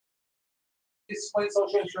explain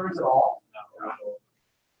social insurance at all? No.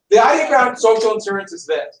 The idea around social insurance is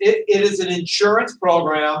this. It is an insurance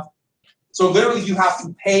program. So literally you have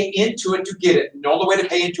to pay into it to get it. And the only way to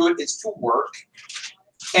pay into it is to work.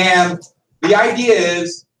 And the idea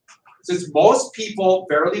is, since most people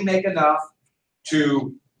barely make enough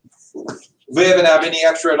to live and have any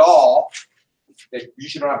extra at all, they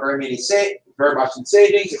usually don't have very much in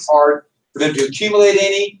savings. It's hard for them to accumulate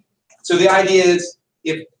any. So the idea is,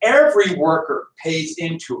 if every worker pays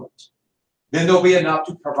into it, then there'll be enough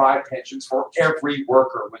to provide pensions for every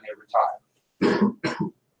worker when they retire.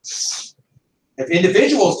 If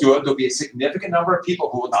individuals do it, there'll be a significant number of people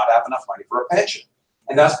who will not have enough money for a pension.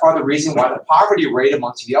 And that's part of the reason why the poverty rate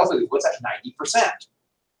amongst the elderly was at 90%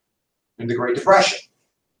 in the Great Depression.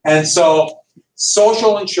 And so,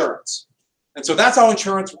 social insurance. And so that's how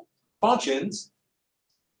insurance functions.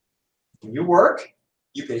 When you work,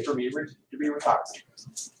 you pay for me to be retired.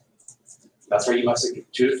 That's why you must have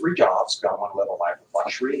 2 to 3 jobs, because I want to live a life of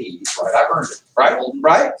luxury and ease, right? I've earned it, right?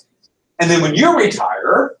 Right? And then when you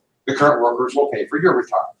retire, the current workers will pay for your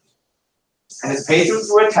retirement. And it's paid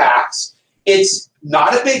through a tax. It's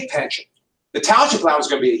not a big pension. The township plan was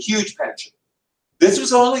going to be a huge pension. This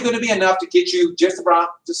was only going to be enough to get you just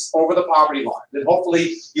over the poverty line. Then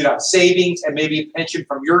hopefully you'd have savings and maybe a pension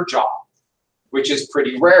from your job, which is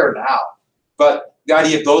pretty rare now. But the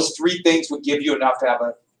idea of those 3 things would give you enough to have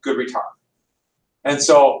a good retirement. And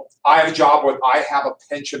so I have a job where I have a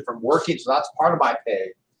pension from working, so that's part of my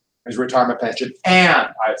pay is retirement pension, and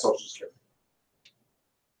I have Social Security.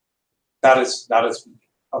 That is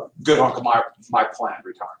a good hunk of my planned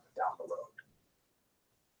retirement down the road.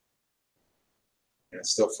 And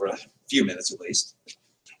still for a few minutes at least.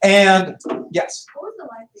 And yes. What was the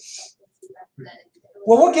life expectancy back then?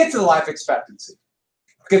 Well, we'll get to the life expectancy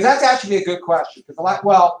because that's actually a good question. Because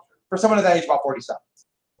for someone of that age, about 47.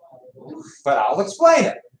 But I'll explain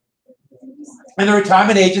it. And the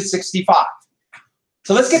retirement age is 65.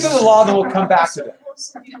 So let's get to the law, and then we'll come back to it.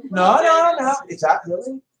 No. Is that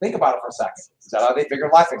really? Think about it for a second. Is that how they figure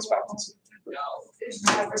life expectancy?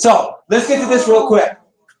 So let's get to this real quick.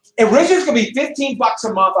 Originally, it's going to be $15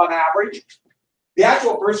 a month on average. The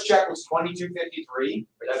actual first check was $22.53,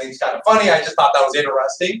 which I think is kind of funny. I just thought that was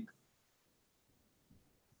interesting.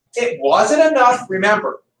 It wasn't enough,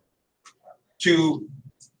 remember, to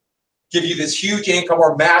give you this huge income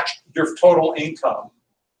or match your total income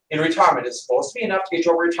in retirement. It's supposed to be enough to get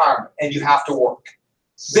your retirement, and you have to work.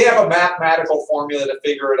 They have a mathematical formula to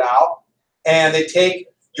figure it out, and they take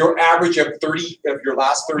your average of your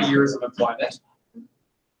last 30 years of employment,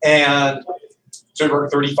 and so you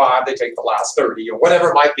work 35, they take the last 30, or whatever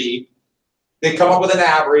it might be. They come up with an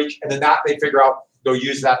average, and then they'll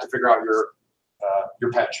use that to figure out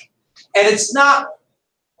your pension. And it's not,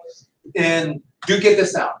 and do get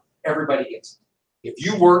this down, everybody gets it. If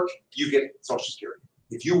you work, you get Social Security.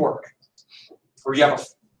 If you work, or you have a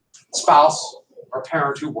spouse or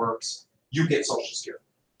parent who works, you get Social Security.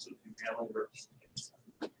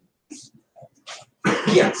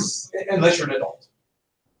 Yes, unless you're an adult.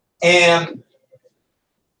 And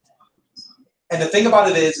the thing about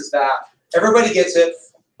it is that everybody gets it,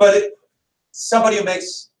 but somebody who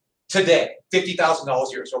makes today $50,000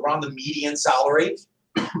 a year, so around the median salary,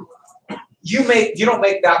 you don't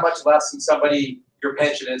make that much less than somebody. Your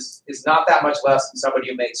pension is not that much less than somebody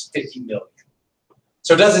who makes $50 million.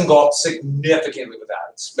 So it doesn't go up significantly with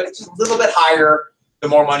that. But it's a little bit higher the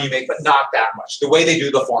more money you make, but not that much, the way they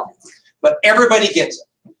do the formula. But everybody gets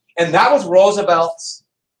it. And that was Roosevelt's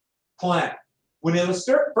plan. When it was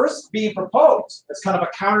first being proposed, it's kind of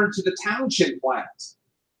a counter to the Townshend plans.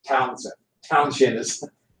 Townshend is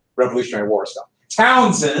Revolutionary War stuff.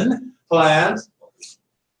 Townsend plans.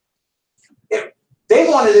 They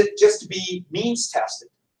wanted it just to be means tested.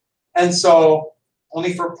 And so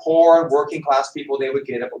only for poor and working class people they would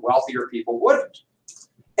get it, but wealthier people wouldn't.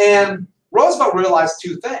 And Roosevelt realized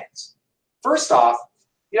 2 things. First off,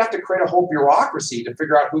 you have to create a whole bureaucracy to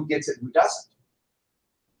figure out who gets it and who doesn't.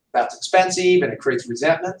 That's expensive and it creates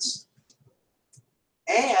resentments.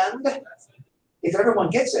 And if everyone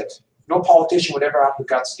gets it, no politician would ever have the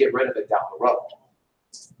guts to get rid of it down the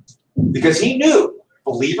road. Because he knew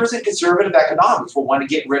believers in conservative economics will want to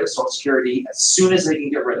get rid of Social Security as soon as they can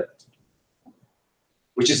get rid of it,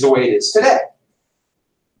 which is the way it is today.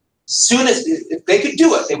 Soon as, if they could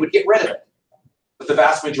do it, they would get rid of it. But the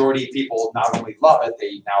vast majority of people not only love it,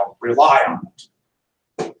 they now rely on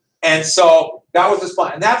it. And so that was his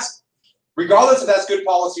plan. And that's, regardless if that's good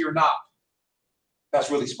policy or not,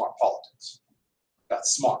 that's really smart politics.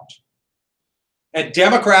 That's smart. And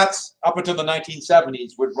Democrats, up until the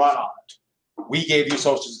 1970s, would run on it. We gave you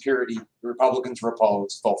Social Security. The Republicans were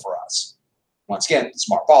opposed. Vote for us. Once again,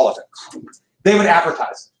 smart politics. They would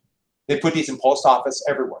advertise it. They put these in post office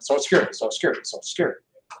everywhere. Social Security, Social Security, Social Security.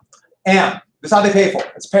 And this is how they pay for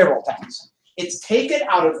it. It's payroll tax. It's taken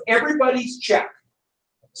out of everybody's check.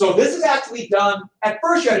 So this is actually done, at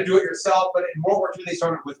first you had to do it yourself, but in World War II they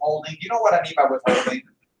started withholding. You know what I mean by withholding?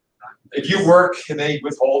 If you work and they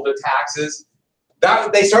withhold the taxes,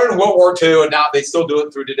 that they started in World War II and now they still do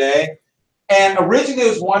it through today. And originally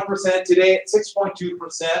it was 1%, today it's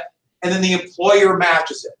 6.2%, and then the employer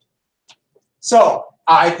matches it. So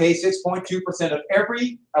I pay 6.2% of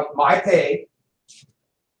my pay,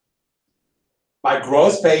 my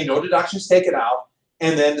gross pay, no deductions taken out,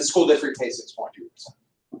 and then the school district pays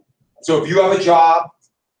 6.2%. So if you have a job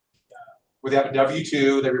where they have a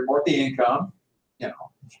W-2, they report the income,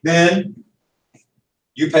 then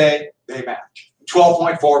you pay, they match.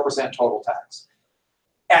 12.4% total tax.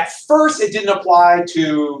 At first, it didn't apply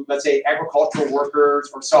to, let's say, agricultural workers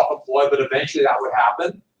or self-employed, but eventually that would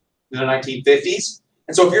happen in the 1950s.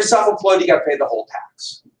 And so if you're self-employed, you got to pay the whole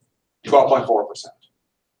tax, 12.4%.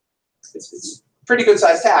 It's pretty good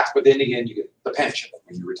sized tax, but then again, you get the pension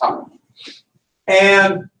when you retire.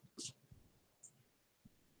 And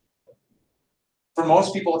for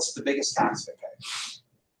most people, it's the biggest tax they pay.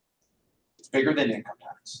 It's bigger than income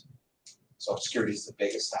tax. Social Security is the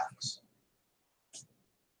biggest tax.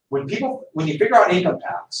 When you figure out income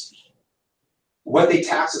tax, what they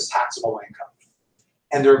tax is taxable income.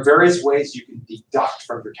 And there are various ways you can deduct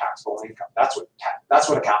from your taxable income. That's what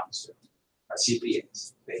accountants do, or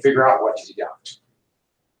CPAs. They figure out what to deduct.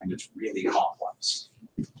 And it's really complex.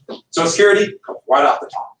 Social Security, right off the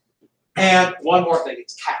top. And one more thing,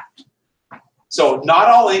 it's capped. So not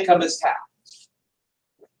all income is taxed.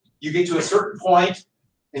 You get to a certain point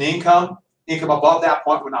in income above that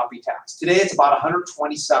point would not be taxed. Today it's about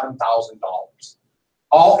 $127,000.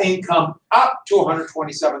 All income up to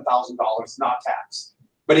 $127,000 not taxed.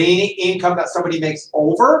 But any income that somebody makes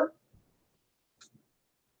over,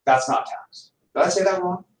 that's not taxed. Did I say that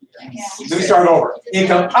wrong? Yeah. Let me start over.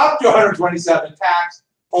 Income up to 127 taxed,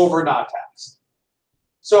 over not taxed.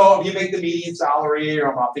 So if you make the median salary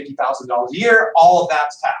or about $50,000 a year, all of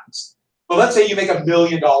that's taxed. But let's say you make $1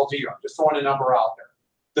 million a year. I'm just throwing a number out there.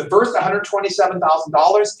 The first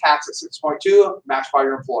 $127,000 taxed at 6.2, matched by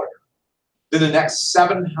your employer. Then the next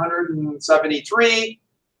 773,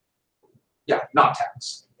 yeah, not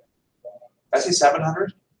taxed. Did I say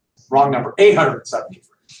 700? Wrong number. 873.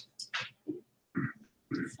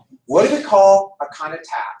 What do we call a kind of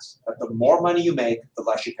tax that the more money you make, the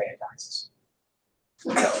less you pay in taxes?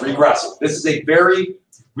 Regressive. This is a very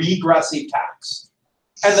regressive tax.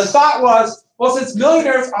 And the thought was, well, since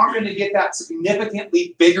millionaires aren't going to get that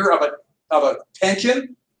significantly bigger of a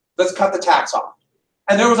pension, let's cut the tax off.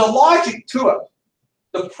 And there was a logic to it.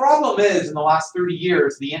 The problem is, in the last 30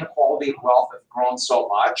 years, the inequality of wealth has grown so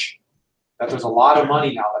much that there's a lot of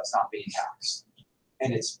money now that's not being taxed.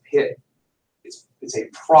 And it's a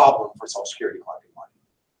problem for Social Security collecting money.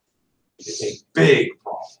 It's a big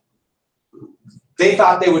problem. They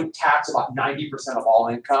thought they would tax about 90% of all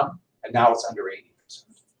income, and now it's under 80%.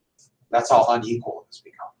 That's how unequal it has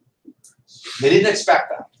become. They didn't expect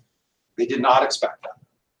that. They did not expect that.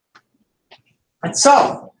 And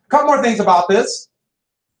so, a couple more things about this.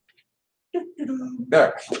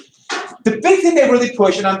 There. The big thing they really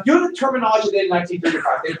push, and I'm doing the terminology they did in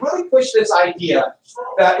 1935, they really push this idea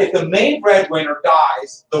that if the main breadwinner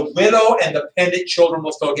dies, the widow and dependent children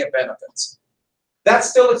will still get benefits. That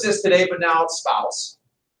still exists today, but now it's spouse.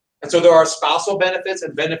 And so there are spousal benefits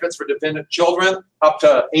and benefits for dependent children up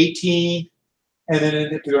to 18. And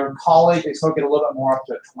then if they're in college, they still get a little bit more up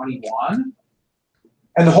to 21.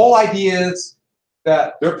 And the whole idea is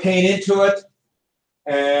that they're paying into it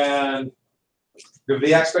and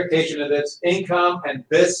the expectation of this income, and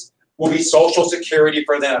this will be Social Security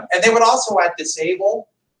for them. And they would also add disabled,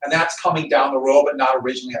 and that's coming down the road, but not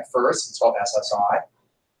originally at first. It's called SSI.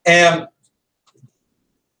 And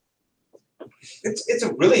it's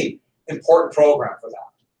a really important program for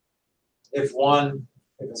that. If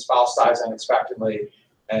a spouse dies unexpectedly,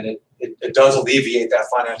 and it does alleviate that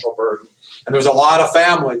financial burden. And there's a lot of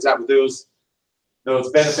families that would lose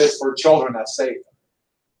those benefits for children that's safe.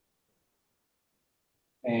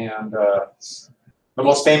 And the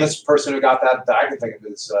most famous person who got that I can think of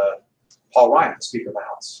is Paul Ryan, the Speaker of the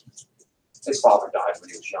House. His father died when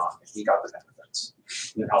he was young, and he got the benefits.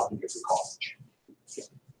 And it helped him get through college.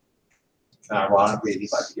 And ironically,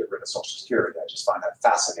 he'd like to get rid of Social Security. I just find that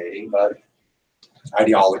fascinating, but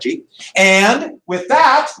ideology. And with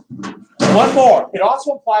that, one more. It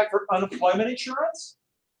also applied for unemployment insurance.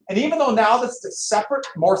 And even though now that's a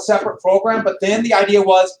more separate program, but then the idea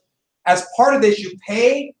was, as part of this, you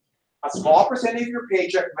pay a small percentage of your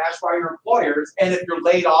paycheck matched by your employers, and if you're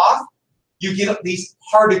laid off, you get at least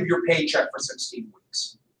part of your paycheck for 16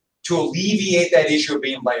 weeks to alleviate that issue of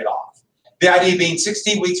being laid off. The idea being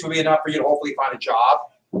 16 weeks would be enough for you to hopefully find a job,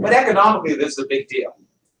 but economically, this is a big deal.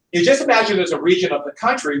 You just imagine there's a region of the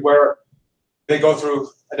country where they go through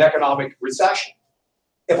an economic recession.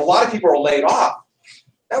 If a lot of people are laid off,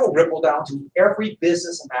 that will ripple down to every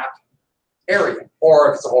business in that area, or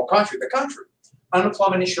if it's the whole country, the country.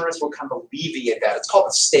 Unemployment insurance will kind of alleviate that. It's called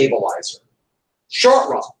a stabilizer. Short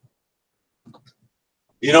run.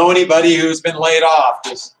 You know anybody who's been laid off?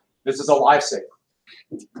 This is a lifesaver.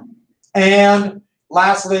 And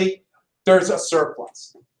lastly, there's a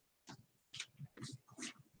surplus.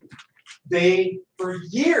 They, for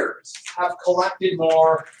years, have collected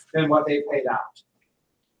more than what they paid out.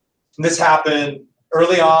 And this happened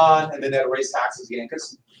early on, and then they had to raise taxes again,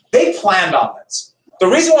 because they planned on this. The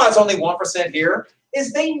reason why it's only 1% here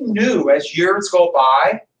is they knew as years go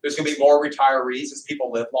by, there's going to be more retirees as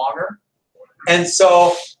people live longer. And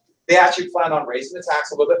so they actually planned on raising the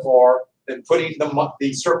tax a little bit more than putting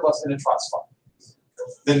the surplus in a trust fund.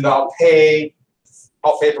 Then I'll pay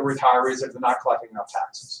for retirees if they're not collecting enough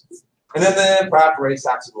taxes. And then perhaps raise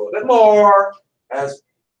taxes a little bit more as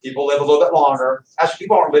people live a little bit longer. Actually,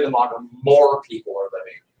 people aren't living longer, more people are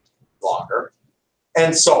living longer.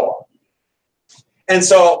 And so on. And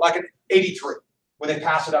so, like in '83, when they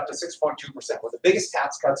passed it up to 6.2%, one of the biggest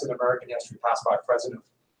tax cuts in American history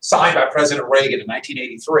signed by President Reagan in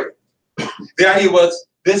 1983. The idea was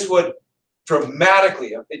this would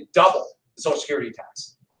dramatically double the Social Security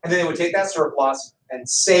tax. And then they would take that surplus and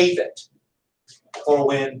save it for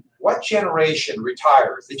what generation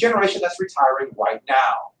retires? The generation that's retiring right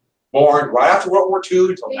now, born right after World War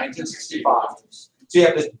II until 1965. So you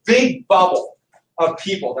have this big bubble of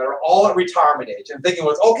people that are all at retirement age and thinking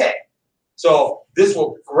was, okay, so this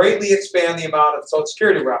will greatly expand the amount of Social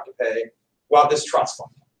Security we have to pay. We'll have this trust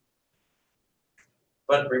fund.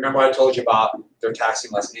 But remember I told you about they're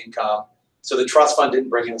taxing less income. So the trust fund didn't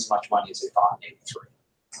bring in as much money as they thought in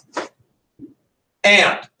 '83.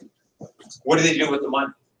 And what do they do with the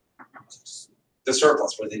money? The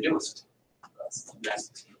surplus, what do they do with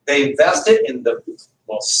it? They invest it in the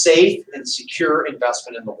most safe and secure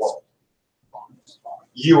investment in the world.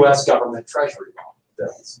 U.S. government treasury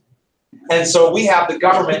bills. And so we have the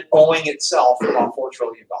government owing itself about $4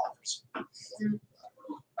 trillion.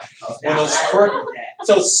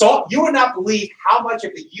 So you would not believe how much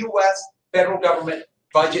of the U.S. federal government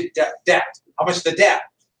budget debt, how much of the debt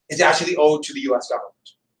is actually owed to the U.S. government.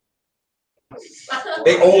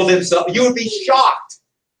 They owe themselves. You would be shocked.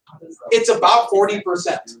 It's about 40%.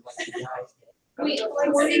 Wait,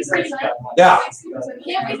 40%? Yeah.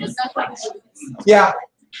 Can't we just Yeah.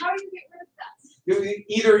 How do you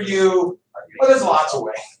get rid of that? Well, there's lots of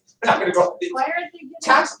ways. I'm not going to go. Why aren't they getting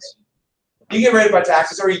Taxes. You get rid of by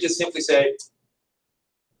taxes, or you just simply say,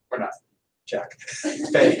 we're not. Check.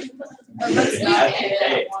 Pay. There's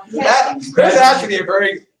actually a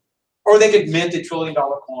very, or they could mint $1 trillion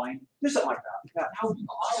coin. Do something like that.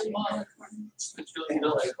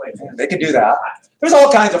 They could do that. There's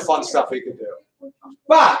all kinds of fun stuff we could do.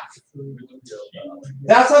 But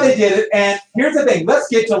that's how they did it. And here's the thing. Let's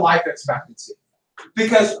get to life expectancy.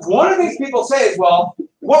 Because one of these people says, well,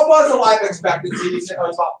 what was the life expectancy? He said it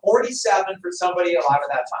was about 47 for somebody alive at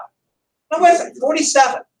that time. No, wait a second,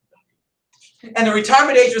 47. And the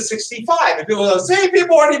retirement age was 65. And people go, see,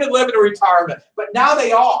 people aren't even living to retirement. But now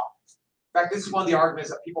they are. In fact, this is one of the arguments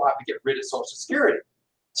that people have to get rid of Social Security.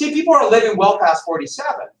 See, people are living well past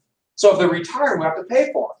 47. So if they're retired, we have to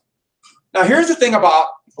pay for them. Now, here's the thing about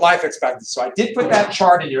life expectancy. So I did put that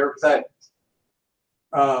chart in here because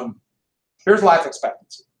here's life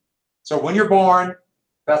expectancy. So when you're born,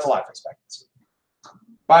 that's life expectancy.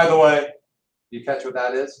 By the way, you catch what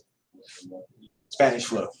that is? Spanish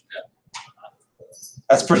flu.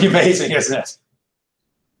 That's pretty amazing, isn't it?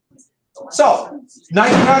 So,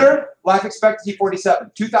 1900, life expectancy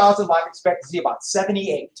 47. 2000, life expectancy about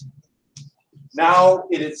 78. Now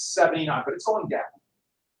it is 79, but it's going down.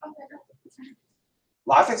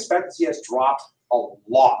 Life expectancy has dropped a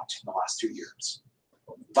lot in the last 2 years.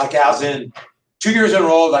 Like as in 2 years in a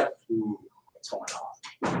row, like, ooh, what's going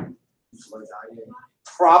on?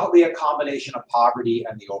 Probably a combination of poverty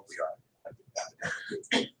and the opioid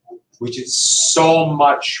epidemic, which is so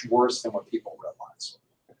much worse than what people realize.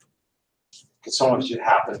 Because so much shit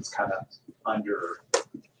happens kind of under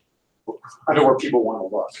where people want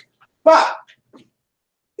to look. But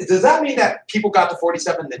does that mean that people got to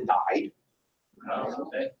 47 and then died?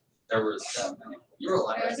 No, there was you were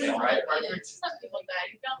alive, right? Some people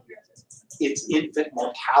die younger. Its infant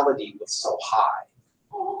mortality was so high.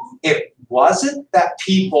 It wasn't that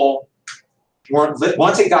people weren't,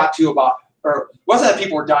 once it got to about, or wasn't that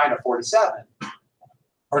people were dying at 47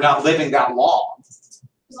 or not living that long.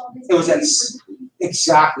 It was that,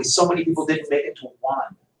 exactly, so many people didn't make it to 1.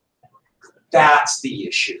 That's the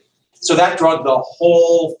issue. So that drug the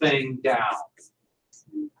whole thing down.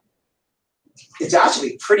 It's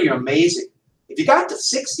actually pretty amazing. If you got to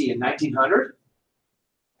 60 in 1900,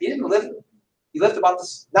 you didn't live, you lived about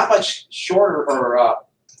this, not much shorter or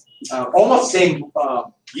almost the same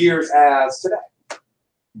years as today.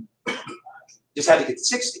 Just had to get to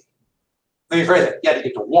 60. Let me rephrase that, you had to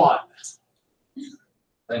get to 1.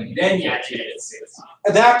 Then you actually get 6.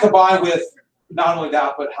 And that combined with not only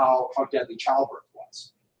that, but how deadly childbirth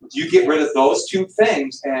was. You get rid of those 2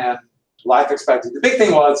 things and life expectancy. The big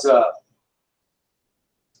thing was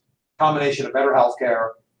combination of better health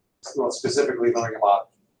care, well, specifically learning about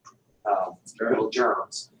little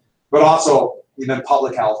germs, but also even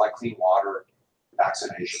public health like clean water,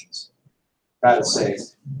 vaccinations. That is safe.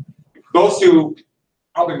 Those 2,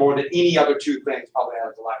 probably more than any other 2 things, probably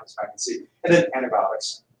have the life expectancy. And then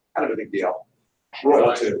antibiotics, kind of a big deal. World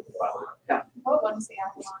War II. Yeah. What was the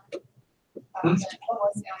iron? What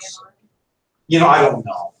was the iron? You know, I don't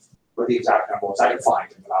know what the exact number was. I can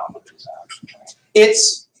find it, but I don't know the exact.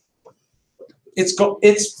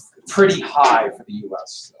 It's pretty high for the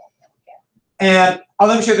U.S. though. And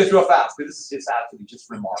let me show you this real fast, because this is just absolutely just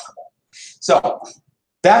remarkable. So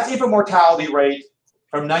that's the infant mortality rate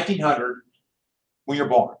from 1900 when you're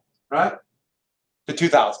born, right? To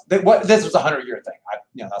 2000. This was a 100-year thing.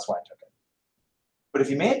 That's why I took it. But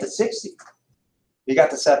if you made it to 60, you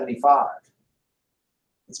got to 75.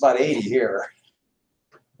 It's about 80 here.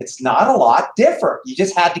 It's not a lot different. You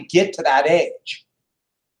just had to get to that age.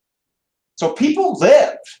 So people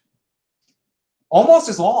lived almost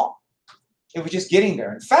as long. It was just getting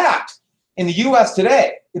there. In fact, in the U.S.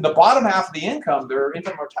 today, in the bottom half of the income, their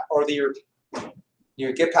infant mortality, or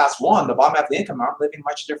you get past 1, the bottom half of the income aren't living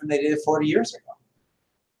much different than they did 40 years ago.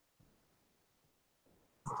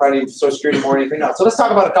 Probably Social Security more than anything else. So let's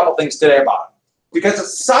talk about a couple things today about it. Because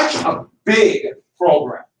it's such a big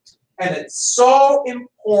program. And it's so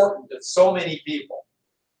important to so many people.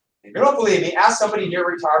 If you don't believe me, ask somebody near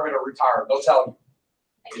retirement or retired. They'll tell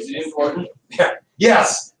you. Is it important? Yeah.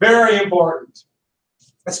 Yes, very important.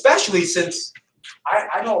 Especially since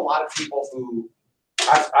I know a lot of people who,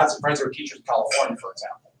 I have some friends who are teachers in California, for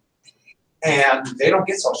example, and they don't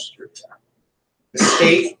get Social Security. The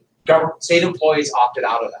state employees opted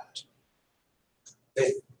out of that.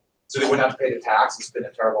 So they wouldn't have to pay the tax. It's been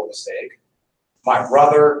a terrible mistake. My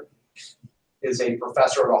brother is a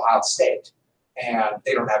professor at Ohio State, and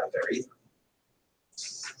they don't have it there either.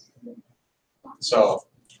 So,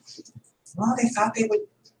 well, they thought they would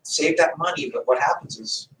save that money, but what happens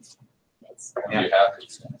is,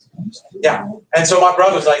 yeah. And so my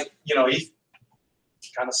brother's like, he's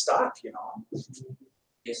kind of stuck,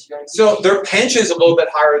 So their pension's a little bit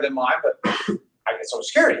higher than mine, but I get Social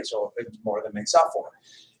Security, so it's more than makes up for it.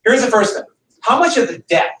 Here's the first thing. How much of the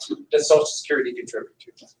debt does Social Security contribute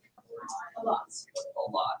to? A lot.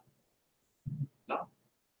 A lot. No.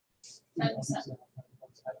 10%.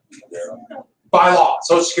 By law,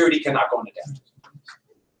 Social Security cannot go into debt.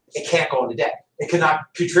 It can't go into debt. It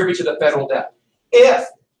cannot contribute to the federal debt. If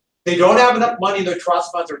they don't have enough money in their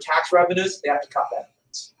trust funds or tax revenues, they have to cut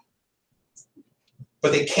benefits.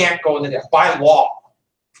 But they can't go into debt. By law,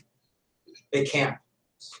 they can't.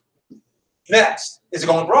 Next, is it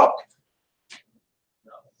going broke?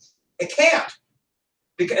 No. It can't.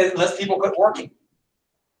 Because unless people quit working.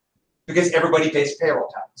 Because everybody pays payroll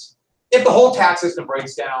tax. If the whole tax system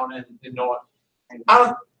breaks down and no one,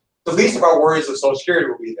 the least of our worries of Social Security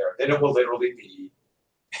will be there. Then it will literally be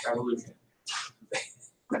revolution.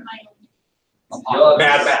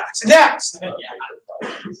 Mad Max. Next.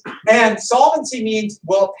 And solvency means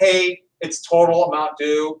will pay its total amount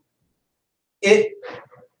due if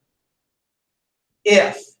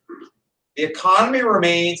the economy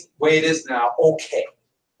remains the way it is now, okay.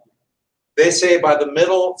 They say by the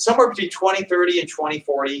middle, somewhere between 2030 and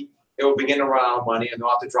 2040, it will begin to run out of money, and they'll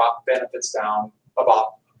have to drop benefits down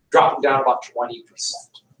drop them down about 20%.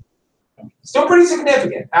 Still pretty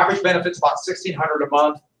significant. Average benefits about $1,600 a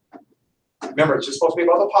month. Remember, it's just supposed to be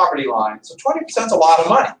above the poverty line, so 20% is a lot of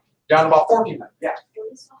money. Down to about $1,400. Yeah.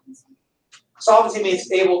 Solvency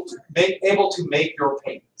means able to make your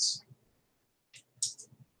payments,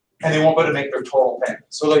 and they won't be able to make their total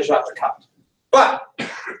payments, so they should have to cut. But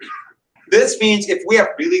this means if we have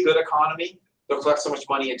really good economy, they'll collect so much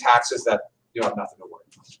money in taxes that you have nothing to worry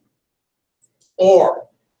about. Or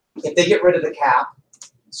if they get rid of the cap,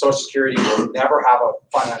 Social Security will never have a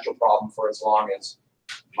financial problem for as long as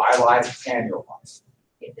My life and your life.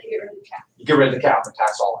 If they get rid of the cap. You get rid of the cap and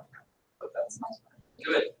tax all income. But that's my.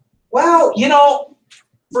 Good. Well, you know,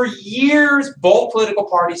 for years, both political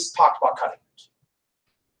parties talked about cutting it.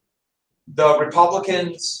 The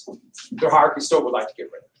Republicans, their hierarchy still would like to get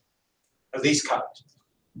rid of it, at least cut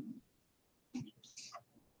it.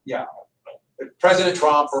 Yeah, President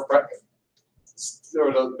Trump or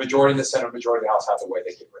the majority in the Senate, majority in the House have the way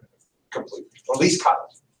they get rid of it completely, or at least cut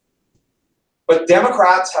it. But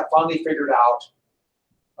Democrats have finally figured out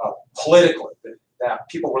politically that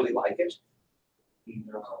people really like it.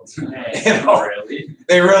 No, really.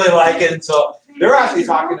 They really like it, and so they're actually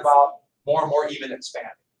talking about more and more even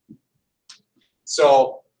expanding.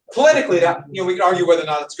 So politically, that we can argue whether or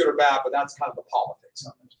not it's good or bad, but that's kind of the politics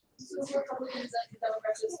of it. So Republicans and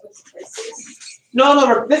Democrats is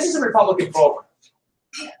No, this is a Republican program.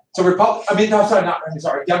 So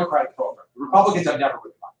Democratic program. The Republicans have never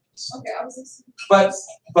really liked this. okay, I was just. But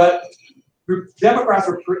Democrats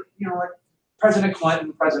were, like President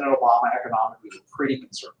Clinton, President Obama, economically were pretty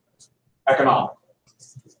conservative, economically,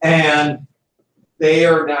 and they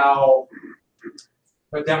are now.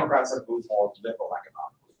 But Democrats have moved more liberal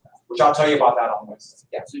economically, which I'll tell you about that on Wednesday.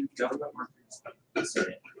 Yeah. So government workers, the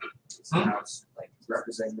Senate, the House, like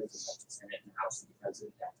representatives of the Senate and the House and the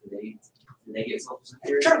President, after they get Social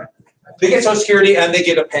Security? Sure. They get Social Security and they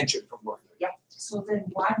get a pension from work. Yeah. So then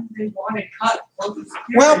why do they want to cut Social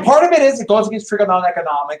Security? Well, part of it is it goes against trickle-down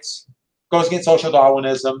economics, goes against social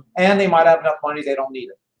Darwinism, and they might have enough money they don't need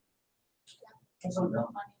it.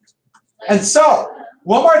 And so,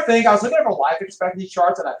 one more thing, I was looking at life expectancy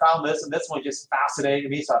charts and I found this, and this one just fascinated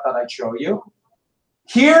me, so I thought I'd show you.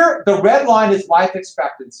 Here, the red line is life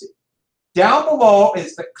expectancy. Down below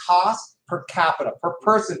is the cost per capita, per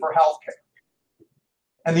person for healthcare.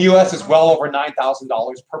 And the US is well over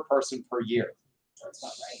 $9,000 per person per year. That's not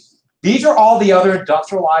right. These are all the other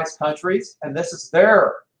industrialized countries, and this is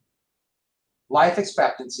their life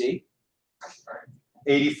expectancy,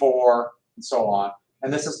 84, and so on.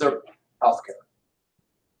 And this is their healthcare.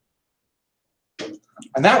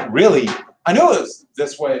 And that really, I knew it was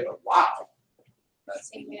this way, but wow.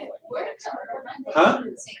 Huh?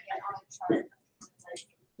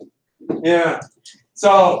 Yeah.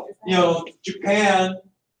 So, Japan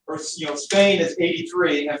or Spain is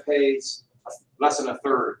 83 and pays less than a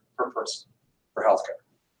third per person for healthcare.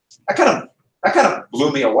 That kind of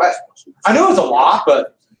blew me away. I knew it was a lot,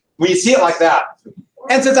 but when you see it like that,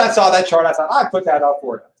 and since I saw that chart, I thought I'd put that up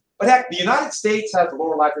for you. But heck, the United States has a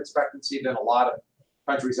lower life expectancy than a lot of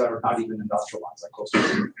countries that are not even industrialized, like Costa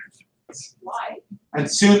Rica. Why?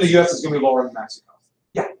 And soon the U.S. is going to be lower than Mexico.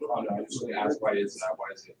 Yeah. I usually ask why is it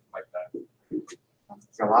like that? We've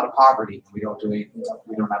got a lot of poverty. We don't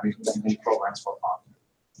have any programs for poverty.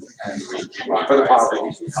 And For the poverty.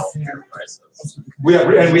 healthcare prices. We have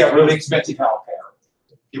really expensive health care.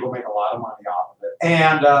 People make a lot of money off of it.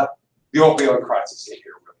 And the opioid crisis is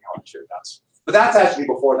here really hard too. But that's actually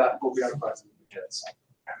before that opioid crisis begins.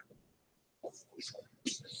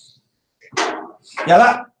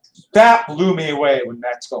 Yeah, that blew me away when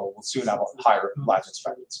Mexico will soon have a higher life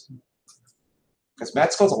expectancy. Because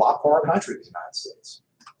Mexico's a lot poorer country than the United States.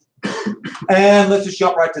 And let's just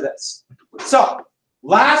jump right to this. So,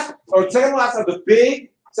 second last of the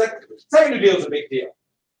second New Deal is a big deal.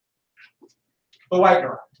 The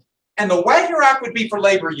Wagner Act. And the Wagner Act would be for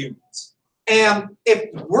labor unions. And if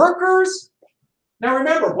workers, now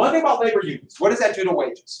remember, one thing about labor unions, what does that do to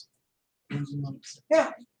wages?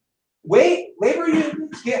 Yeah. Labor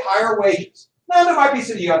unions get higher wages. Now there might be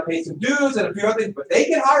some, you gotta pay some dues and a few other things, but they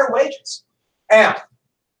get higher wages. And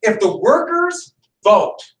if the workers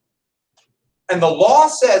vote, and the law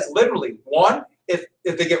says literally if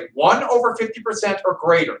they get 1 over 50% or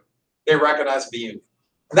greater, they recognize the union.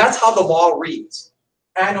 And that's how the law reads.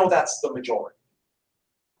 And I know that's the majority.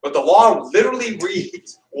 But the law literally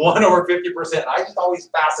reads 1 over 50%. I just always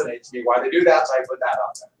fascinates me why they do that, so I put that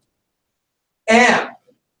up there. And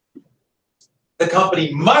the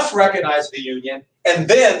company must recognize the union, and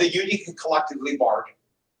then the union can collectively bargain.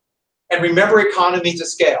 And remember economies of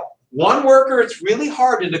scale. One worker, it's really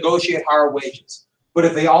hard to negotiate higher wages. But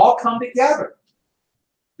if they all come together,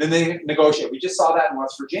 then they negotiate. We just saw that in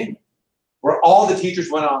West Virginia, where all the teachers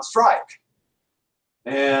went on strike.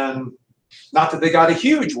 And not that they got a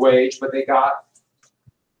huge wage, but they got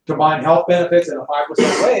combined health benefits and a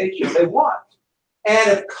 5% wage, and they won. And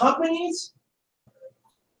if companies,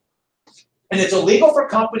 and it's illegal for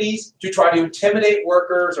companies to try to intimidate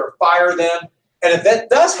workers or fire them, and if that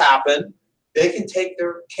does happen, they can take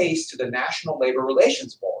their case to the National Labor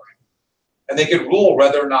Relations Board. And they can rule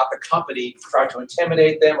whether or not the company tried to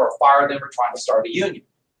intimidate them or fire them or trying to start a union.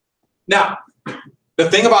 Now, The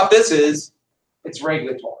thing about this is, it's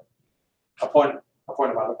regulatory, appointed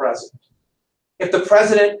by the president. If the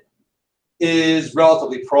president is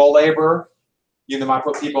relatively pro-labor, you might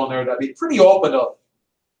put people in there that'd be pretty open to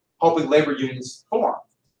helping labor unions form.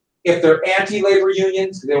 If they're anti-labor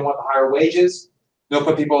unions, they want the higher wages, they'll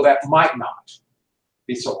put people that might not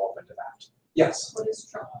be so open to that. Yes? What is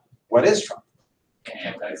Trump? What is Trump?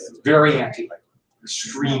 And Very anti-labor,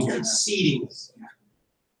 extreme, exceedingly.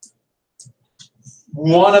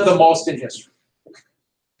 One of the most in history.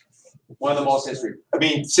 One of the most in history. I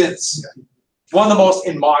mean, one of the most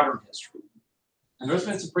in modern history. And there's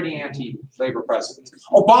been some pretty anti-labor presidents.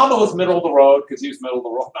 Obama was middle of the road because he was middle of the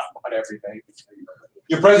road on about everything.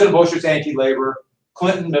 Your President Bush was anti-labor.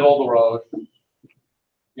 Clinton, middle of the road.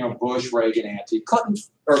 You know, Bush, Reagan, anti. Clinton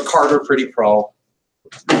or Carter, pretty pro.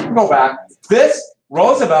 Go back.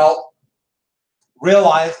 Roosevelt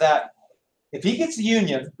realized that if he gets the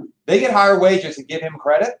union, they get higher wages and give him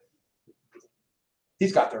credit,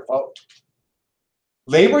 he's got their vote.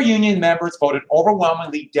 Labor union members voted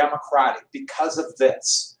overwhelmingly Democratic because of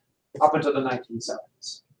this up until the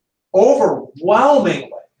 1970s.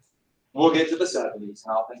 Overwhelmingly. We'll get to the 70s,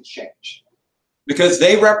 how things changed. Because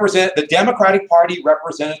the Democratic Party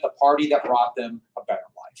represented the party that brought them a better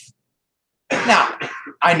life. Now,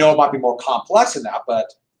 I know it might be more complex than that,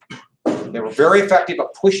 but they were very effective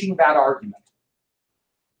at pushing that argument.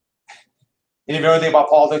 And if you know anything about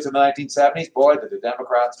politics in the 1970s, boy, did the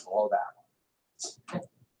Democrats blow that one.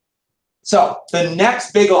 So, the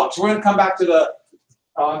next big law. So we're going to come back to the,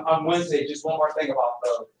 on Wednesday, just one more thing about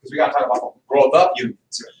because we got to talk about rolled up unions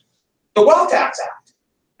here. The Wealth Tax Act.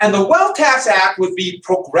 And the Wealth Tax Act would be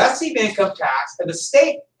progressive income tax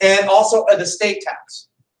and also an estate tax.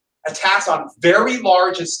 A tax on very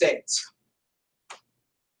large estates.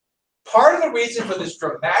 Part of the reason for this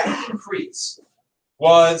dramatic increase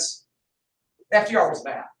was FDR was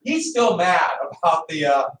mad. He's still mad about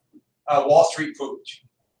the Wall Street pooch.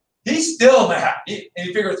 He's still mad. And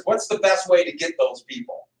he figures, what's the best way to get those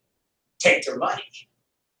people? Take their money.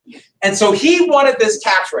 And so he wanted this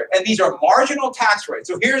tax rate. And these are marginal tax rates.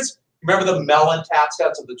 So remember the Mellon tax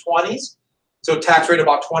cuts of the 20s? So tax rate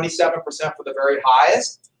about 27% for the very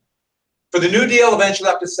highest. For the New Deal, eventually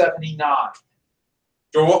up to 79.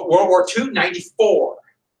 During World War II, 94.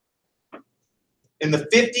 In the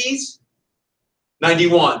 50s,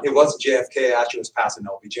 91. It wasn't JFK, actually it was passing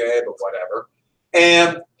LBJ, but whatever.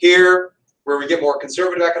 And here, where we get more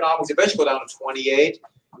conservative economics, eventually go down to 28.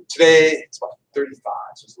 Today, it's about 35,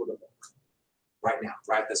 so it's a little bit more. Right now,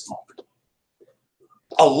 right this moment.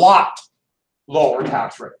 A lot lower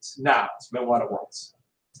tax rates now than what it was.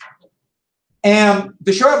 And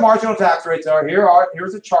to show what marginal tax rates are,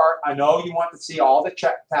 here's a chart. I know you want to see all the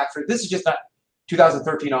tax rates. This is just not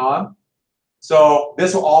 2013 on. So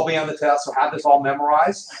this will all be on the test, so have this all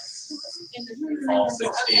memorized. all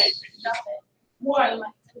 68. What?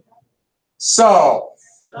 So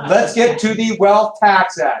let's get to the Wealth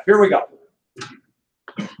Tax Act. Here we go.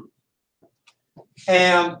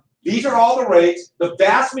 And these are all the rates. The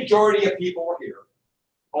vast majority of people were here,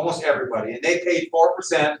 almost everybody, and they paid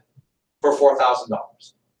 4% for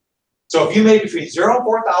 $4,000. So if you made between $0 and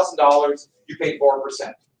 $4,000, you paid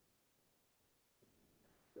 4%.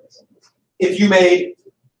 If you made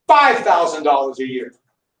 $5,000 a year,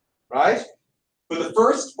 right? For the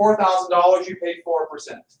first $4,000, you paid 4%.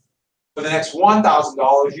 For the next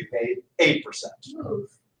 $1,000, you paid 8%.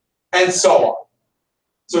 And so on.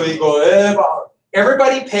 So you go,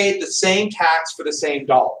 everybody paid the same tax for the same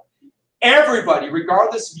dollar. Everybody,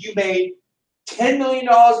 regardless if you made $10 million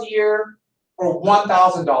a year or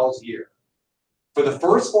 $1,000 a year. For the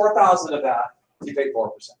first $4,000 of that, you paid 4%.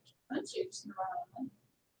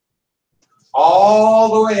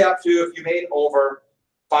 All the way up to if you made over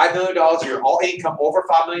 $5 million a year, all income over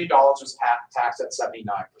 $5 million was taxed at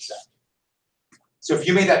 79%. So if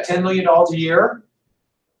you made that $10 million a year,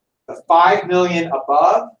 the $5 million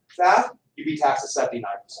above that, you'd be taxed at 79%.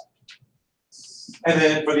 And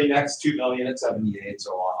then for the next $2 million at 78,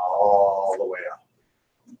 so on, all the way up.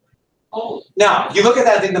 Oh. Now, if you look at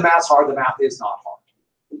that, think the math's hard. The math is not hard.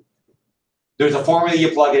 There's a formula, you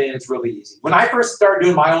plug it in, it's really easy. When I first started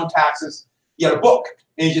doing my own taxes, you had a book,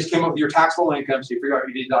 and you just came up with your taxable income, so you figure out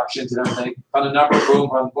your deductions and everything. Run the number,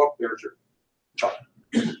 boom, run the book, there's your chart.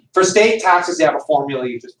 For state taxes, they have a formula,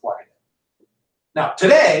 you just plug it in. Now,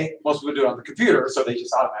 today, most people do it on the computer, so they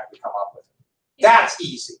just automatically come up with it. That's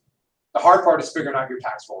easy. The hard part is figuring out your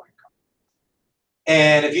taxable income.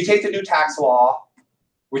 And if you take the new tax law,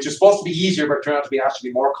 which is supposed to be easier, but turned out to be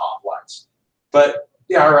actually more complex, but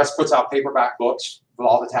the IRS puts out paperback books with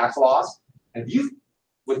all the tax laws, and if you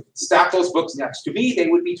would stack those books next to me, they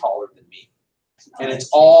would be taller than me. And it's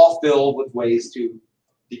all filled with ways to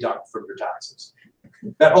deduct from your taxes.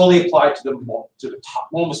 That only apply to the top.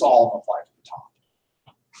 Almost all of them apply to the top.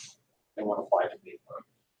 They won't apply to me.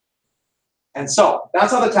 And so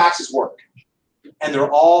that's how the taxes work. And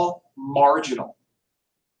they're all marginal.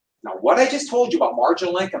 Now, what I just told you about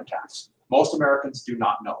marginal income tax, most Americans do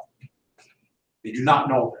not know. They do not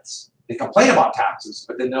know this. They complain about taxes,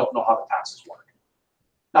 but they don't know how the taxes work.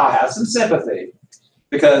 Now, I have some sympathy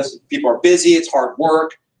because people are busy, it's hard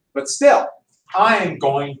work, but still, I am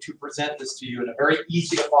going to present this to you in a very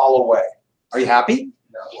easy to follow way. Are you happy?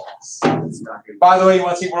 No. Yes. It's not good. By the way, you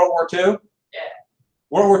want to see World War II? Yeah.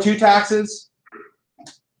 World War II taxes.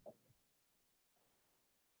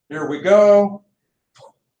 Here we go.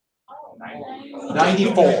 Oh,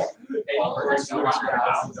 94.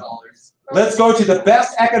 $200,000. Let's go to the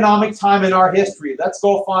best economic time in our history. Let's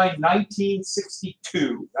go find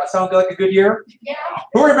 1962. That sounds like a good year? Yeah.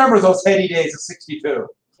 Who remembers those heady days of 62?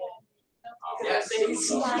 Yes.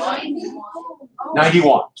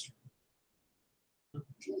 91.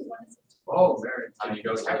 Oh, very. I mean,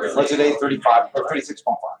 goes What's today? 35 or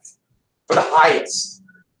 36.5. For the highest.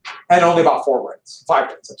 And only about 5 rates, I'm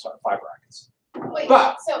sorry, 5 brackets. Wait,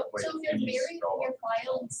 But- so Wait, if can you you're scroll you're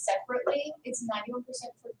filed separately, it's 91%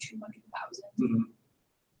 for 200,000.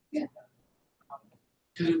 Because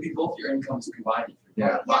it would be both your incomes combined.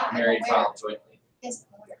 Yeah. Yeah, Married I'm filed jointly. Yes,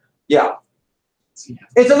 I'm aware. Yeah.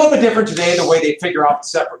 It's a little bit different today, the way they figure out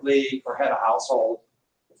separately per head of household.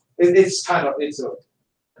 It's kind of, it's a,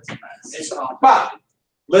 It's complicated. but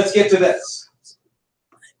let's get to this.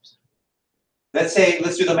 Let's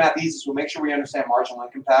do the math easy, so we'll make sure we understand marginal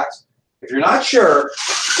income tax. If you're not sure,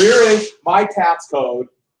 here is my tax code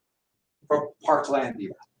for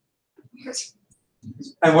Parklandia.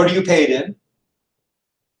 And what are you paid in?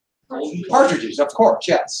 Partridges, of course,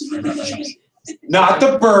 yes. Not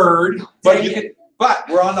the bird, but you can, but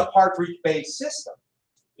we're on the partridge-based system.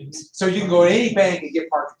 So you can go to any bank and get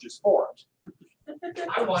partridges for it.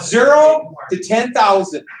 I want 0 to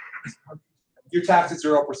 10,000, you're taxed at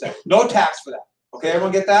 0%. No tax for that. Okay,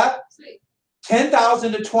 everyone get that?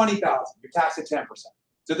 10,000 to 20,000, you're taxed at 10%.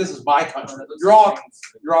 So this is my country. You're all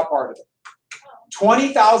part of it.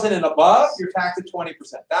 20,000 and above, you're taxed at 20%.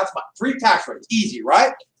 That's my 3 tax rates. Easy,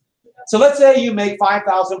 right? So let's say you make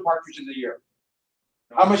 5,000 partridges a year.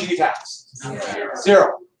 How much are you taxed?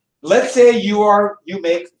 0. Let's say you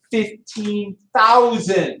make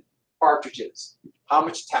 15,000 partridges. How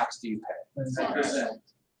much tax do you pay? 10%.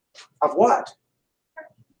 Of what?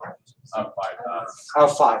 Of 5,000.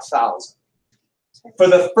 Of 5,000. For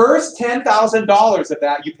the first $10,000 of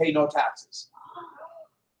that, you pay no taxes.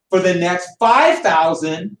 For the next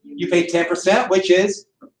 5,000, you pay 10%, which is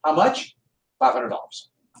how much? $500.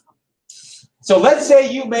 So let's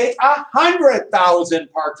say you make 100,000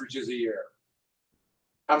 partridges a year.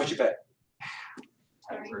 How much you pay?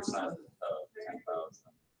 10% of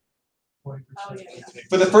 10,000.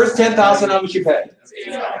 For the first 10,000, how much you pay?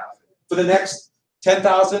 For the next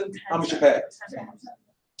 10,000, how much you pay?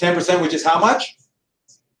 10%, which is how much?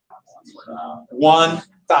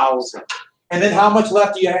 1,000. And then how much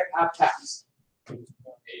left do you have taxed?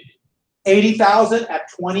 80,000 at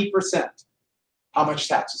 20%. How much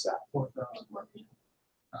tax is that?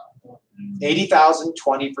 80,000,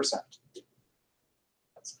 20%.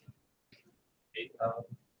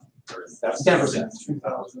 That's 10%.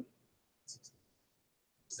 2,000.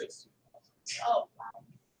 Oh,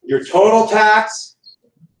 Your total tax,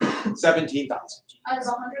 17,000. out of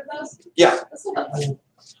 100,000? Yeah. That's not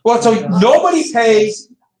Well, so nobody pays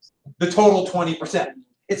the total 20%.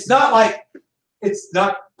 It's not like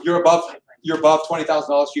you're above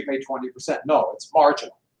 $20,000, you pay 20%. No, it's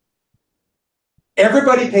marginal.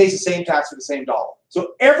 Everybody pays the same tax for the same dollar.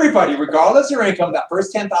 So everybody, regardless of your income, that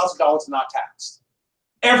first $10,000 is not taxed.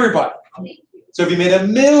 Everybody. So if you made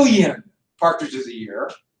 1 million partridges a year,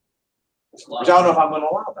 which I don't know if I'm going to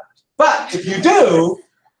allow that. But if you do,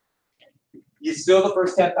 you still the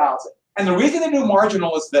first 10,000. And the reason they do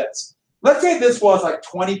marginal is this. Let's say this was like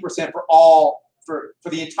 20% for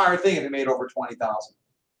the entire thing if it made over 20,000.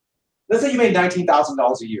 Let's say you made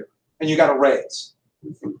 $19,000 a year and you got a raise.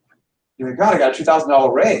 You're like, God, I got a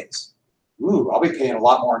 $2,000 raise. Ooh, I'll be paying a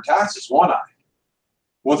lot more in taxes, won't I?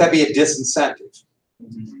 Won't that be a disincentive?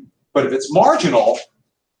 But if it's marginal,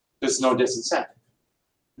 there's no disincentive.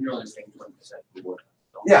 You're only paying 20% reward.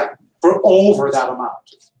 Yeah, for over that amount.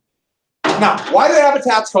 Now, why do they have a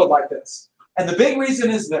tax code like this? And the big reason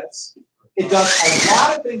is this. It does a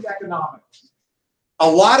lot of things economically. A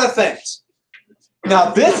lot of things. Now,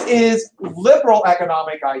 this is liberal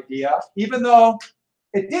economic idea, even though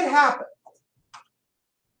it did happen.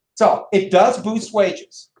 So, it does boost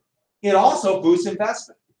wages. It also boosts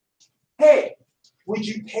investment. Hey, would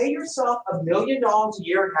you pay yourself $1 million a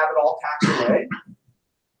year and have it all taxed away?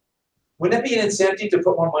 Wouldn't it be an incentive to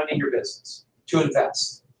put more money in your business, to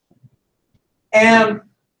invest? And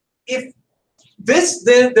if this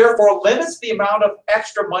then therefore limits the amount of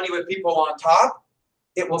extra money with people on top,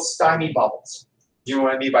 it will stymie bubbles. You know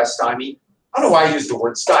what I mean by stymie? I don't know why I use the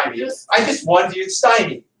word stymie. I just wanted to use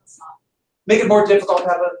stymie. Make it more difficult to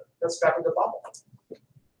have a speculative bubble.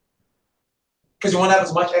 Because you won't have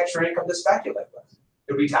as much extra income to speculate with.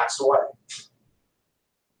 It'll be taxed away.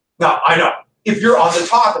 Now, I know, if you're on the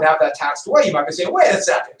top and have that taxed away, you might be saying, wait a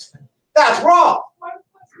second, that's wrong.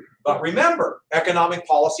 But remember, economic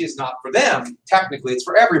policy is not for them. Technically, it's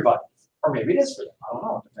for everybody. Or maybe it is for them. I don't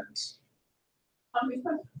know. It depends.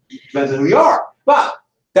 Depends on who you are. But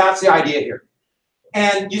that's the idea here.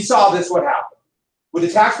 And you saw this, what happened. With the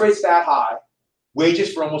tax rates that high,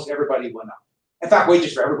 wages for almost everybody went up. In fact,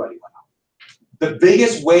 wages for everybody went up. The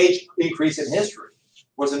biggest wage increase in history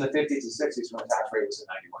was in the 50s and 60s when the tax rate was at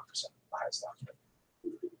 91%, the highest tax rate.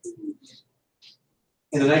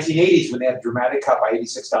 In the 1980s, when they had a dramatic cut by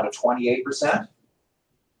 86 down to 28%,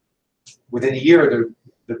 within a year,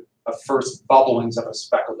 the first bubblings of a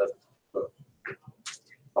speculative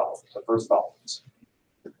bubble, the first bubblings.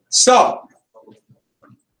 So,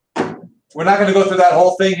 we're not going to go through that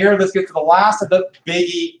whole thing here. Let's get to the last of the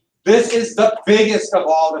biggie. This is the biggest of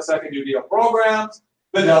all the Second New Deal programs,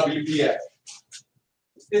 the WPA.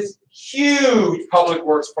 This huge public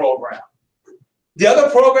works program. The other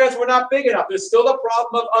programs were not big enough. There's still the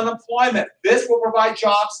problem of unemployment. This will provide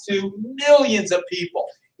jobs to millions of people.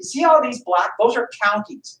 You see all these those are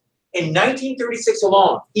counties. In 1936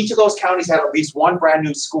 alone, each of those counties had at least one brand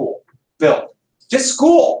new school built. Just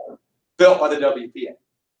school built by the WPA.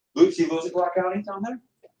 See Lewis and Clark County down there?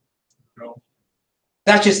 No.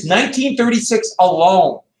 That's just 1936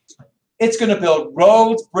 alone. It's going to build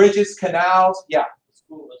roads, bridges, canals. Yeah. The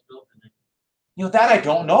school was built in it. You know, that I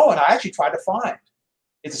don't know, and I actually tried to find.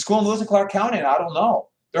 It's a school in Lewis and Clark County, and I don't know.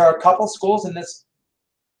 There are a couple schools in this.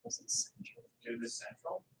 Was it Central? It was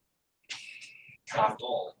Central?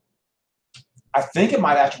 Capital. I think it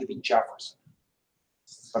might actually be Jefferson,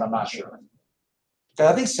 but I'm not sure.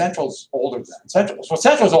 Because I think Central's older than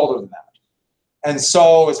Central's older than that, and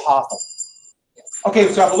so is Hawthorne.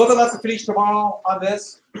 Okay, so I have a little bit left to finish tomorrow on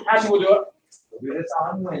this. Actually, we'll do it. We'll do this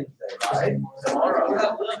on Wednesday, right?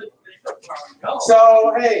 Tomorrow.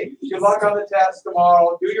 So, hey, good luck on the test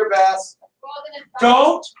tomorrow. Do your best.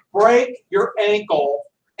 Don't break your ankle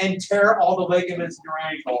and tear all the ligaments in your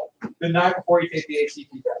ankle the night before you take the ACT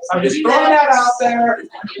test. I'm just throwing that out there.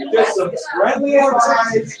 Just some friendly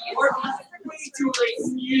advice.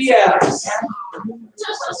 Yes.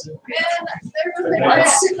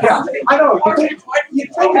 Yeah, I know. You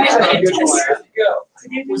think it's a good plan.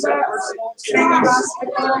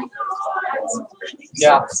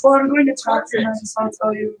 Yeah. Well, I'm going to talk to him, so I'll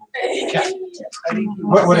tell you.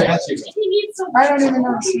 What did it ask you? I don't even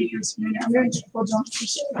know the speakers. I'm going to triple jump.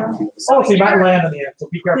 Oh, so you might land on the end, so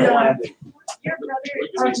be careful landing. Your brother,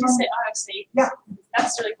 did you say Ohio State? Yeah.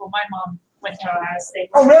 That's really cool. My mom went to Ohio State.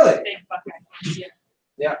 Oh, really? Big Buckeye. Yeah.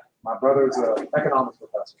 Yeah, my brother's an economics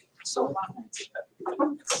professor. So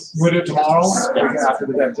We'll do it tomorrow after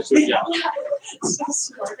the dentist. Yeah.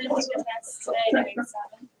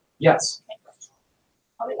 Yes.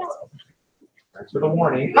 Thanks for the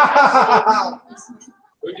warning. All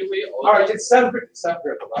right, it's 7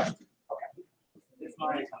 critical, right? Okay. If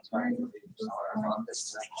my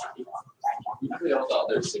we all thought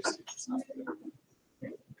there's 60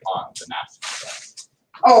 on the national.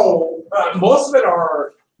 Oh, most of it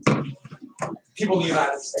are people in the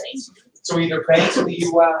United States. So either banks in the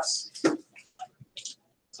U.S.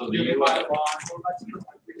 So the U.S.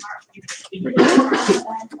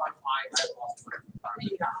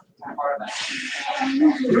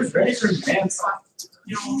 Ready for advance.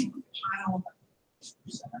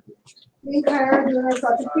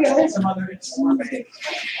 Some other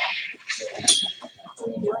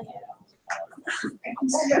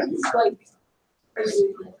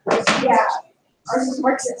Yeah, ours is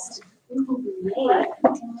Marxist.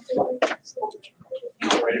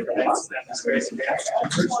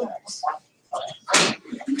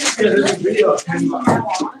 There's a video of him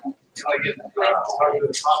talking to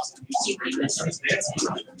the cops and he's dancing.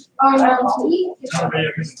 Oh, no. It's a video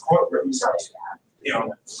of him in court where he's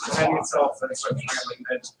defending himself and it's like scrambling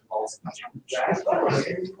vegetables.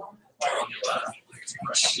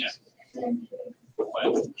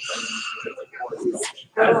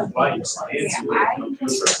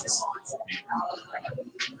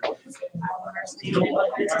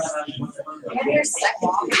 And your second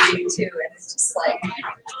day too, and it's just like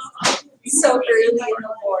so early in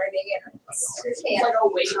the morning and it's It's like a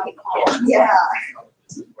wake up call. yeah.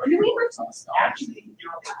 Actually,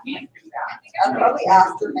 I'll probably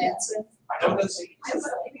ask the Manson. I don't know.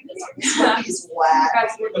 He's whack.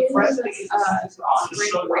 Guys, we're doing spring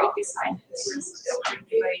break assignments.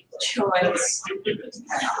 By choice.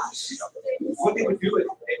 What they would do is,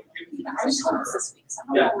 I was told this this week, so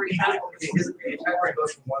I'm yeah, not worried about it. his typewriter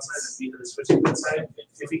goes from one side and B to the switching one side.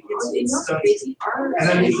 If he gets They know stuck, busy are. and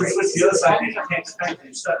then he switches to the other side and he can't detect it,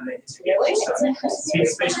 he's stuck, and then he's stuck.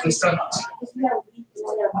 He's basically stuck.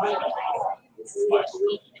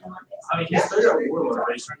 I mean, he's still a warlord,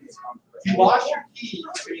 but he's trying to. You lost your keys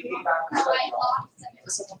when you came back.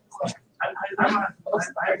 I'm not,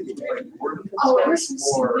 I have to be like, working Oh, it was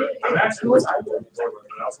or, I'm actually, I work for someone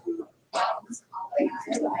else.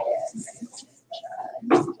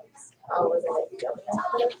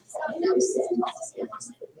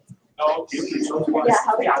 Oh, you chose one. Yeah,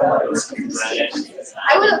 how Yeah, it goes. I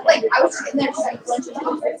was like, I was in there like lunch and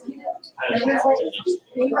conference. And it was like,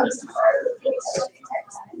 maybe I was.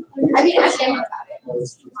 I mean, I think about it.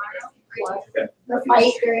 The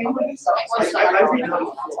fight during. I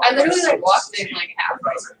literally like walked in like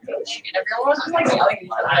halfway through coaching and everyone was just like yelling at each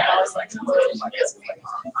other and I was like,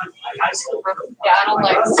 yeah, and I'm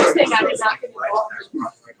like, this thing I did not get involved in.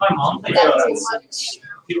 My mom thinks That's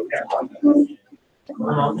too much.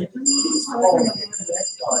 my mom thinks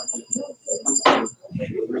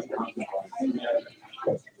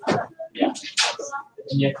yeah.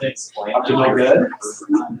 And you have to explain. Up to no good?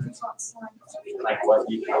 Like what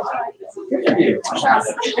you do.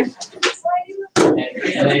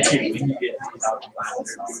 And then too, when you get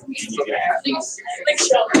 2,500, you get. Like,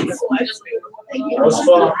 Shelby, so I just moved. What's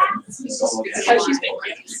fun? How she's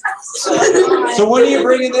making. So when are you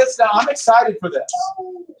bringing this down? I'm excited for this.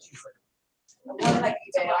 One like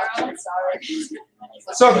day off, I'm sorry.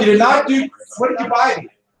 So if you did not do, what did you buy me?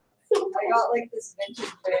 I got like this vintage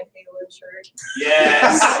Van Halen shirt.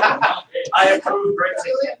 Yes. I approve, great.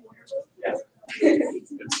 Did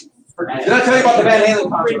I tell you about the Van Halen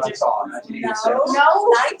concert I saw in 1986? No,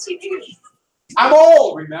 1980. I'm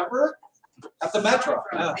old, remember? At the Metro.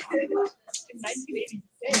 Yeah. 1980.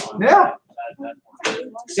 Yeah.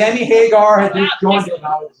 Sammy Hagar had just joined it, and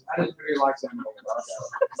I didn't really like Sammy Hagar.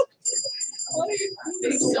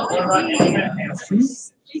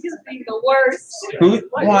 She can be the worst. Who?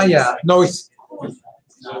 Well, yeah. No, he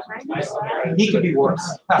could be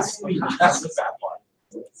worse. That's the bad part.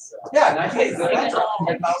 Yeah, 1980, the Metro,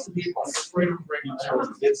 10,000 people.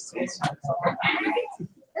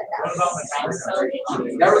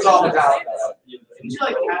 That was all Metallica. Did you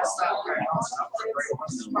like pass out?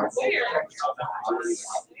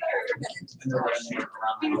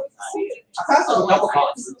 I passed a couple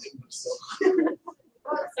concerts. I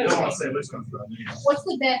don't want to say which one's the name. What's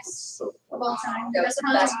the best of all time? That was the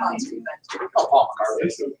best concert event. Oh, Paul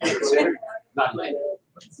McCartney. Not even.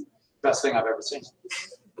 Best thing I've ever seen.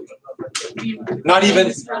 Not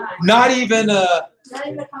even, Not even a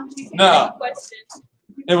competition. no, Question.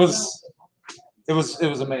 it was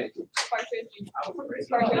amazing.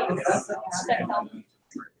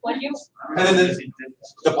 What do you? And then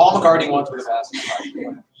the Paul McCartney ones were the best.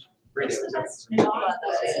 Really.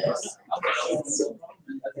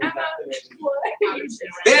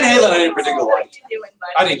 Van Halen, I didn't particularly like.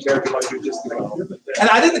 I didn't care too much. It was just, and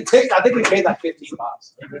I think I think we paid like $15.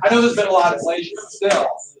 I know there's been a lot of inflation, but still.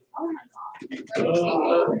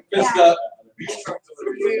 Because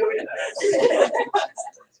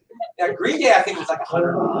yeah, Green Day, I think was like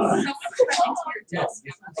 $100. The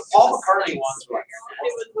Paul McCartney ones were like.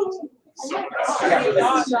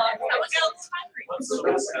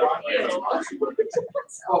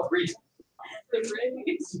 Oh, Green.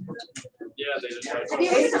 Yeah, they just. Have you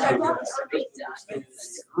ever done that?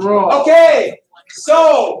 Okay,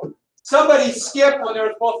 so somebody skipped when they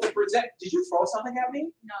were supposed to present. Did you throw something at me?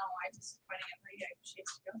 No, I just wanted to get ready. She has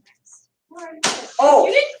to go next. Oh,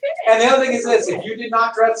 You didn't finish. and the other thing is this: if you did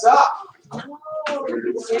not dress up, you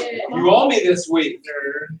owe me this week.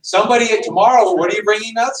 Somebody tomorrow. What are you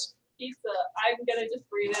bringing us? Pizza. I'm gonna just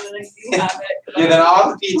read it and then you have it. Yeah, then I'll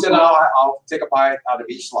have the pizza and I'll take a bite out of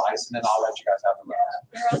each slice and then I'll let you guys have the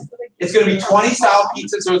rest. It's gonna be 20 style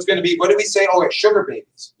pizza, so it's gonna be, what did we say? Oh, it's sugar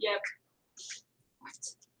babies Yep.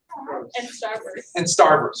 And Starburst. and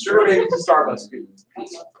Starburst. Sugar babies and Starburst.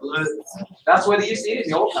 That's what they used to eat in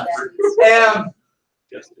the old country.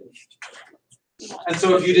 And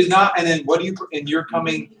so if you did not, and then what do you, and you're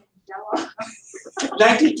coming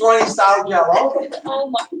 1920 style Jello. Oh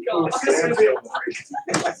my god.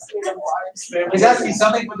 It has to be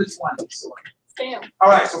something from the 20s. Spam. All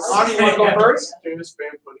right, so Connie, you wanna go first? Famous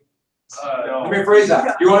spam pudding. Let me rephrase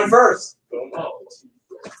that. You want it first?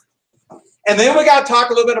 And then we gotta talk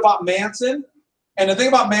a little bit about Manson. And the thing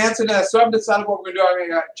about Manson is, I still haven't decided what we're gonna do. I'm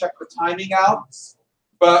gonna check the timing out.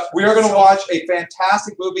 But we are gonna watch a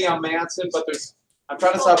fantastic movie on Manson, but I'm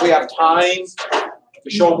trying to decide if we have time to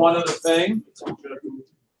show one other thing.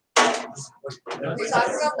 We talked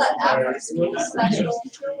about that after school special.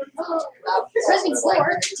 It's like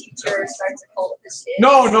the teacher starts a cult with kids.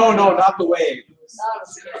 No, not the wave. That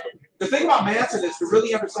was good. The thing about Manson is to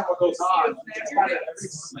really understand what goes on.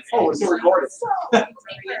 Oh, we're still recording.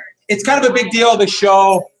 It's kind of a big deal to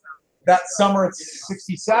show that summer of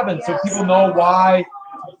 '67, so people know why